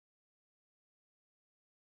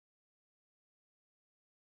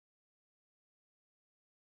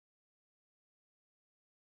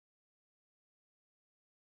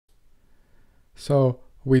So,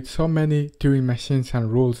 with so many Turing machines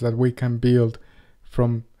and rules that we can build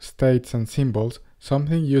from states and symbols,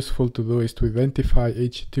 something useful to do is to identify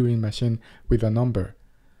each Turing machine with a number.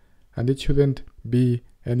 And it shouldn't be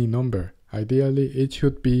any number. Ideally, it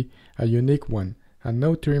should be a unique one, and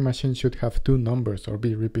no Turing machine should have two numbers or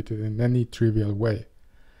be repeated in any trivial way.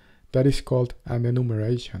 That is called an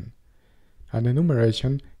enumeration. An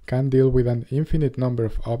enumeration can deal with an infinite number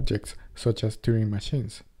of objects, such as Turing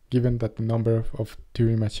machines, given that the number of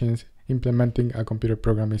Turing machines implementing a computer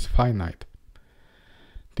program is finite.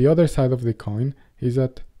 The other side of the coin is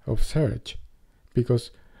that of search,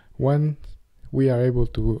 because when we are able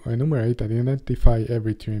to enumerate and identify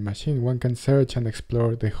every Turing machine, one can search and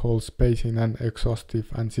explore the whole space in an exhaustive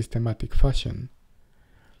and systematic fashion.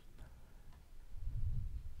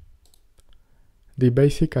 The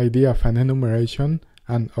basic idea of an enumeration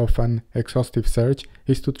and of an exhaustive search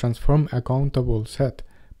is to transform a countable set,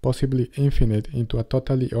 possibly infinite, into a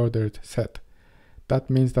totally ordered set. That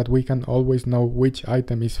means that we can always know which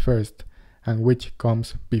item is first and which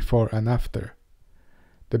comes before and after.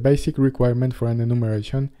 The basic requirement for an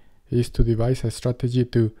enumeration is to devise a strategy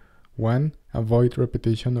to 1. Avoid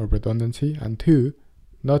repetition or redundancy, and 2.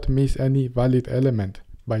 Not miss any valid element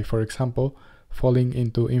by, for example, falling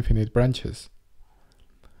into infinite branches.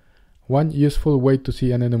 One useful way to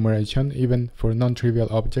see an enumeration, even for non-trivial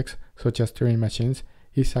objects such as Turing machines,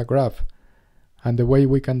 is a graph, and the way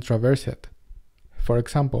we can traverse it. For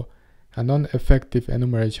example, a non-effective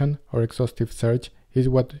enumeration or exhaustive search is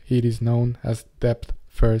what it is known as depth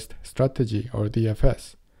first strategy, or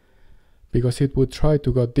DFS, because it would try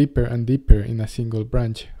to go deeper and deeper in a single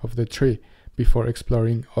branch of the tree before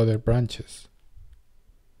exploring other branches.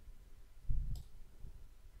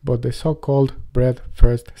 But the so-called breadth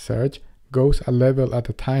first search goes a level at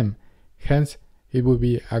a time, hence it would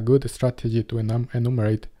be a good strategy to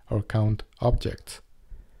enumerate or count objects.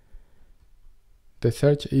 The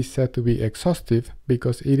search is said to be exhaustive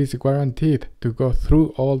because it is guaranteed to go through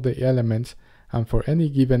all the elements, and for any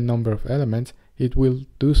given number of elements, it will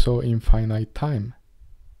do so in finite time.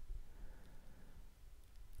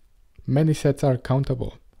 Many sets are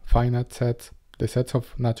countable: finite sets, the sets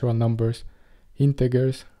of natural numbers,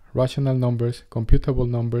 integers, rational numbers, computable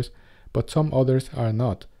numbers, but some others are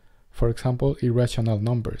not, for example, irrational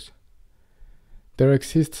numbers. There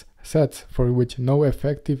exists sets for which no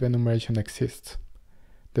effective enumeration exists: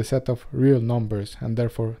 the set of real numbers and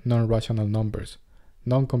therefore non-rational numbers,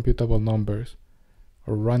 non-computable numbers,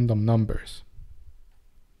 or random numbers.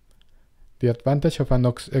 The advantage of an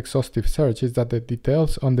exhaustive search is that the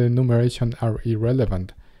details on the enumeration are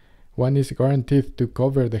irrelevant. One is guaranteed to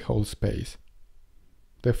cover the whole space.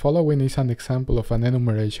 The following is an example of an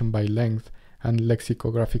enumeration by length and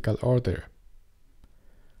lexicographical order.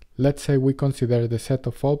 Let's say we consider the set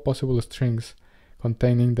of all possible strings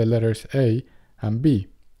containing the letters A and B.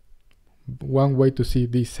 One way to see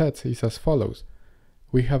these sets is as follows.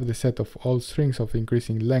 We have the set of all strings of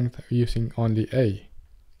increasing length using only A,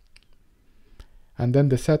 and then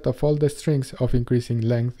the set of all the strings of increasing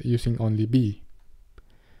length using only B.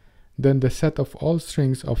 Then the set of all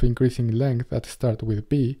strings of increasing length that start with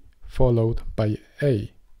B, followed by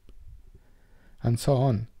A, and so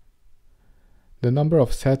on. The number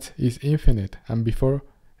of sets is infinite, and before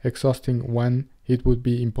exhausting one, it would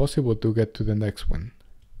be impossible to get to the next one.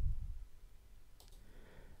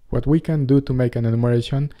 What we can do to make an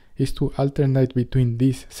enumeration is to alternate between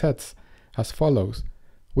these sets as follows.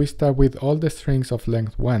 We start with all the strings of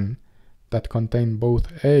length 1 that contain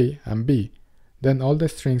both A and B, then all the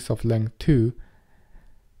strings of length 2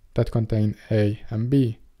 that contain A and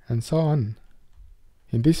B, and so on.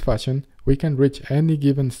 In this fashion, we can reach any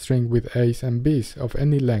given string with A's and B's of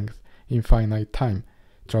any length in finite time,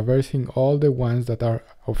 traversing all the ones that are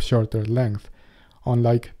of shorter length,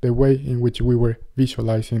 unlike the way in which we were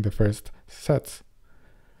visualizing the first sets.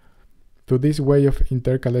 To this way of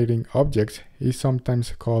intercalating objects is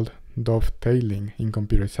sometimes called dovetailing in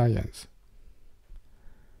computer science.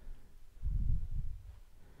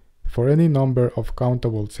 For any number of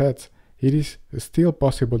countable sets, it is still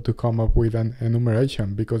possible to come up with an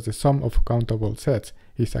enumeration because the sum of countable sets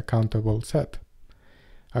is a countable set.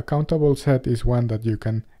 A countable set is one that you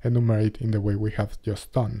can enumerate in the way we have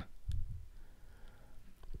just done.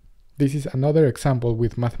 This is another example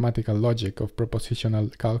with mathematical logic of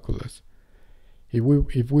propositional calculus.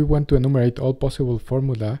 If we want to enumerate all possible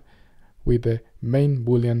formula with the main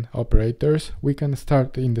Boolean operators, we can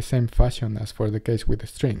start in the same fashion as for the case with the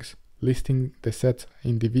strings, listing the sets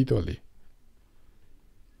individually,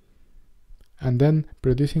 and then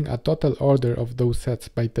producing a total order of those sets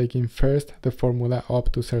by taking first the formula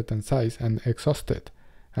up to certain size and exhaust it,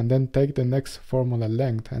 and then take the next formula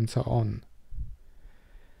length, and so on.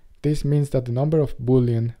 This means that the number of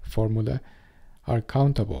Boolean formulae are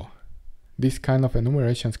countable. These kind of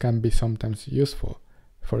enumerations can be sometimes useful.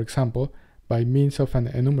 For example, by means of an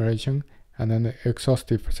enumeration and an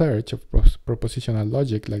exhaustive search of propositional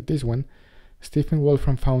logic like this one, Stephen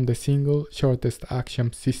Wolfram found the single shortest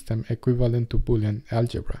axiom system equivalent to Boolean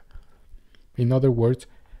algebra. In other words,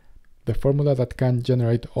 the formula that can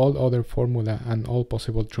generate all other formula and all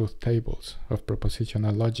possible truth tables of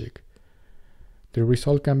propositional logic. The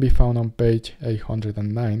result can be found on page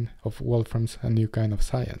 809 of Wolfram's A New Kind of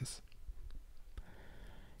Science.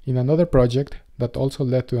 In another project that also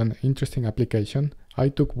led to an interesting application, I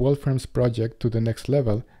took Wolfram's project to the next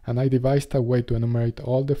level, and I devised a way to enumerate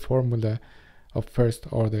all the formulae of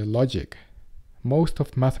first-order logic. Most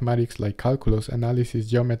of mathematics like calculus, analysis,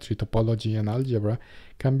 geometry, topology, and algebra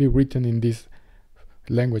can be written in this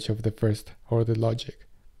language of the first-order logic.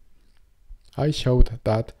 I showed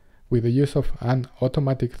that, with the use of an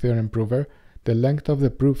automatic theorem prover, the length of the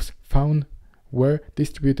proofs found were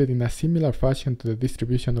distributed in a similar fashion to the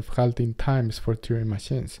distribution of halting times for Turing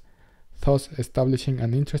machines, thus establishing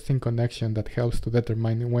an interesting connection that helps to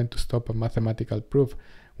determine when to stop a mathematical proof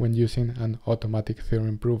when using an automatic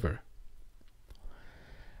theorem prover.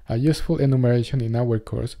 A useful enumeration in our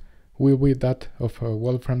course will be that of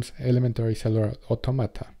Wolfram's elementary cellular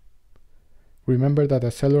automata. Remember that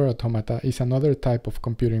a cellular automata is another type of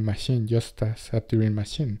computing machine, just as a Turing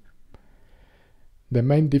machine. The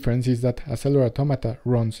main difference is that a cellular automata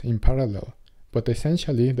runs in parallel, but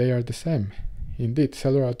essentially they are the same. Indeed,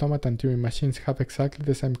 cellular automata and Turing machines have exactly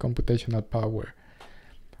the same computational power.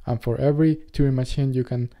 And for every Turing machine, you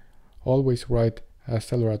can always write a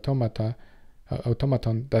cellular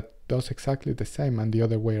automaton that does exactly the same and the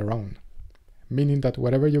other way around. Meaning that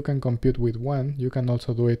whatever you can compute with one, you can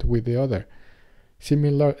also do it with the other.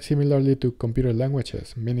 Similarly to computer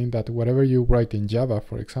languages, meaning that whatever you write in Java,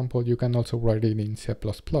 for example, you can also write it in C++.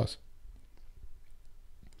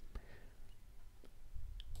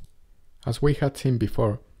 As we had seen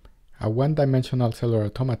before, a one-dimensional cellular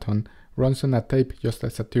automaton runs on a tape just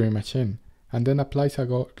as a Turing machine, and then applies a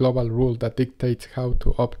global rule that dictates how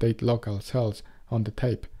to update local cells on the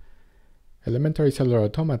tape. Elementary cellular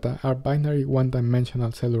automata are binary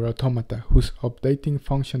one-dimensional cellular automata whose updating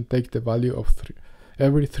function takes the value of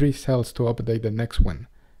every 3 cells to update the next one.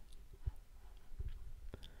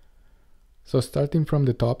 So starting from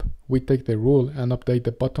the top, we take the rule and update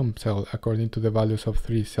the bottom cell according to the values of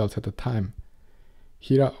 3 cells at a time.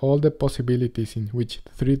 Here are all the possibilities in which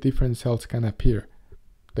 3 different cells can appear.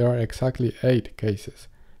 There are exactly 8 cases,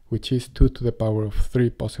 which is 2 to the power of 3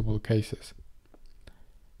 possible cases.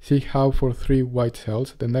 See how for 3 white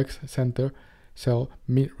cells, the next center cell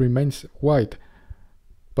remains white,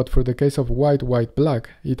 but for the case of white, white, black,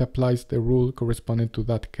 it applies the rule corresponding to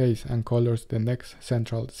that case and colors the next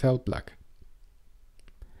central cell black.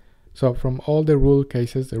 So from all the rule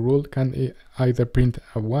cases, the rule can either print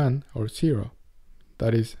a 1 or 0,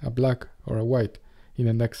 that is a black or a white, in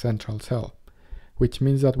the next central cell, which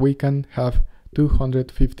means that we can have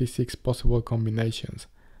 256 possible combinations,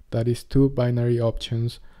 that is 2 binary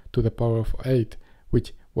options to the power of 8,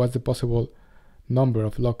 which was the possible number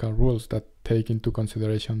of local rules that take into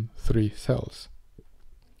consideration 3 cells.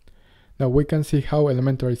 Now we can see how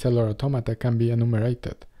elementary cellular automata can be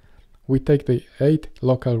enumerated. We take the 8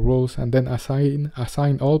 local rules and then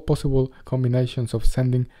assign all possible combinations of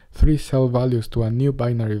sending 3 cell values to a new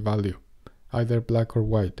binary value, either black or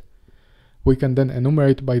white. We can then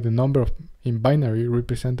enumerate by the number in binary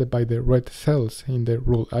represented by the red cells in the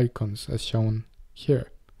rule icons as shown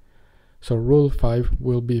here. So rule 5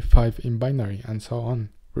 will be 5 in binary, and so on,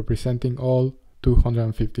 representing all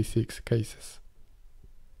 256 cases.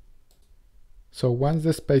 So once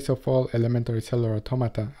the space of all elementary cellular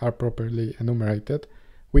automata are properly enumerated,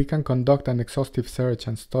 we can conduct an exhaustive search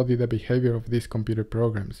and study the behavior of these computer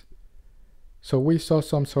programs. So we saw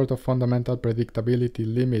some sort of fundamental predictability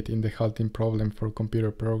limit in the halting problem for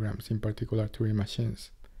computer programs, in particular Turing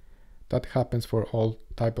machines. That happens for all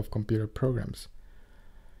type of computer programs.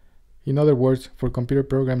 In other words, for computer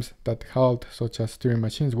programs that halt, such as Turing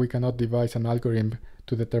machines, we cannot devise an algorithm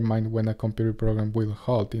to determine when a computer program will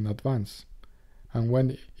halt in advance. And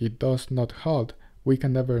when it does not halt, we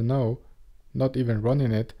can never know, not even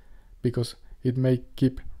running it, because it may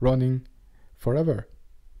keep running forever.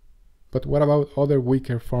 But what about other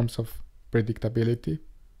weaker forms of predictability?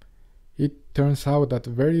 It turns out that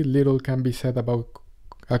very little can be said about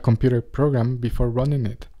a computer program before running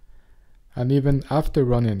it, and even after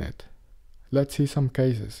running it. Let's see some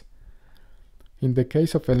cases. In the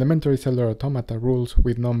case of elementary cellular automata rules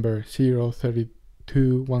with number 0, 32,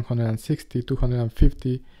 2, 160,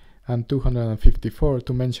 250, and 254,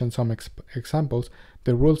 to mention some examples,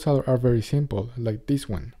 the rules are very simple, like this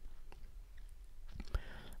one.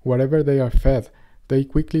 Wherever they are fed, they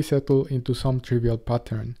quickly settle into some trivial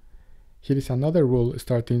pattern. Here is another rule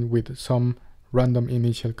starting with some random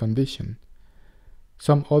initial condition.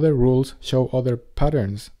 Some other rules show other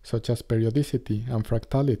patterns, such as periodicity and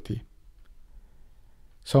fractality.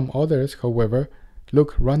 Some others, however,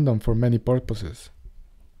 look random for many purposes.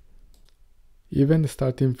 Even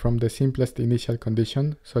starting from the simplest initial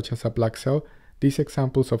condition, such as a black cell, these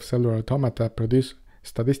examples of cellular automata produce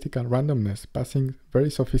statistical randomness, passing very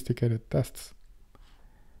sophisticated tests.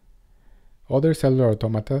 Other cellular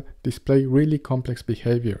automata display really complex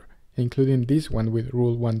behavior, including this one with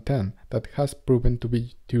Rule 110 that has proven to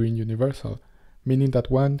be Turing universal, meaning that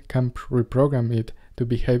one can reprogram it to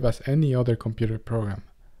behave as any other computer program.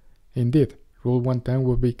 Indeed, Rule 110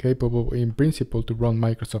 will be capable in principle to run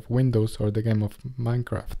Microsoft Windows or the game of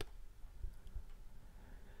Minecraft.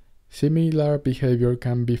 Similar behavior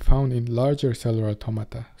can be found in larger cellular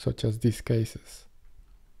automata, such as these cases.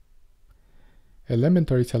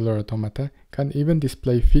 Elementary cellular automata can even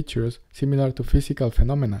display features similar to physical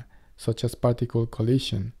phenomena, such as particle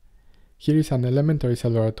collision. Here is an elementary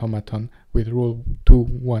cellular automaton with Rule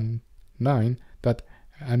 219 that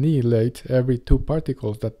annihilates every two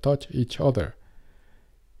particles that touch each other.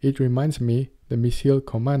 It reminds me the missile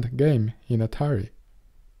command game in Atari.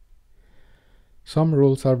 Some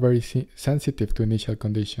rules are very sensitive to initial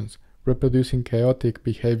conditions, reproducing chaotic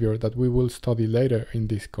behavior that we will study later in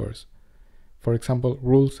this course. For example,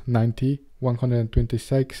 rules 90,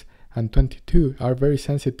 126, and 22 are very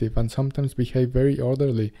sensitive and sometimes behave very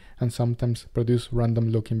orderly and sometimes produce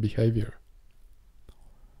random-looking behavior.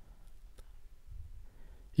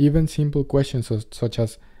 Even simple questions such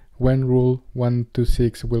as when Rule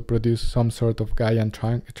 126 will produce some sort of Gaussian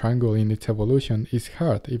triangle in its evolution is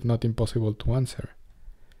hard, if not impossible, to answer.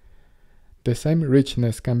 The same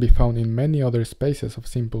richness can be found in many other spaces of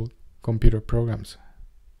simple computer programs,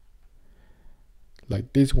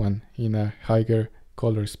 like this one in a higher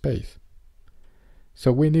color space.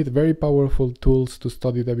 So we need very powerful tools to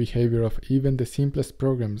study the behavior of even the simplest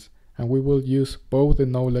programs, and we will use both the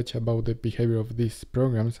knowledge about the behavior of these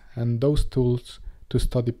programs and those tools to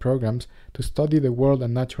study programs to study the world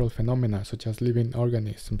and natural phenomena such as living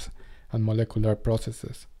organisms and molecular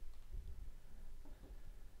processes.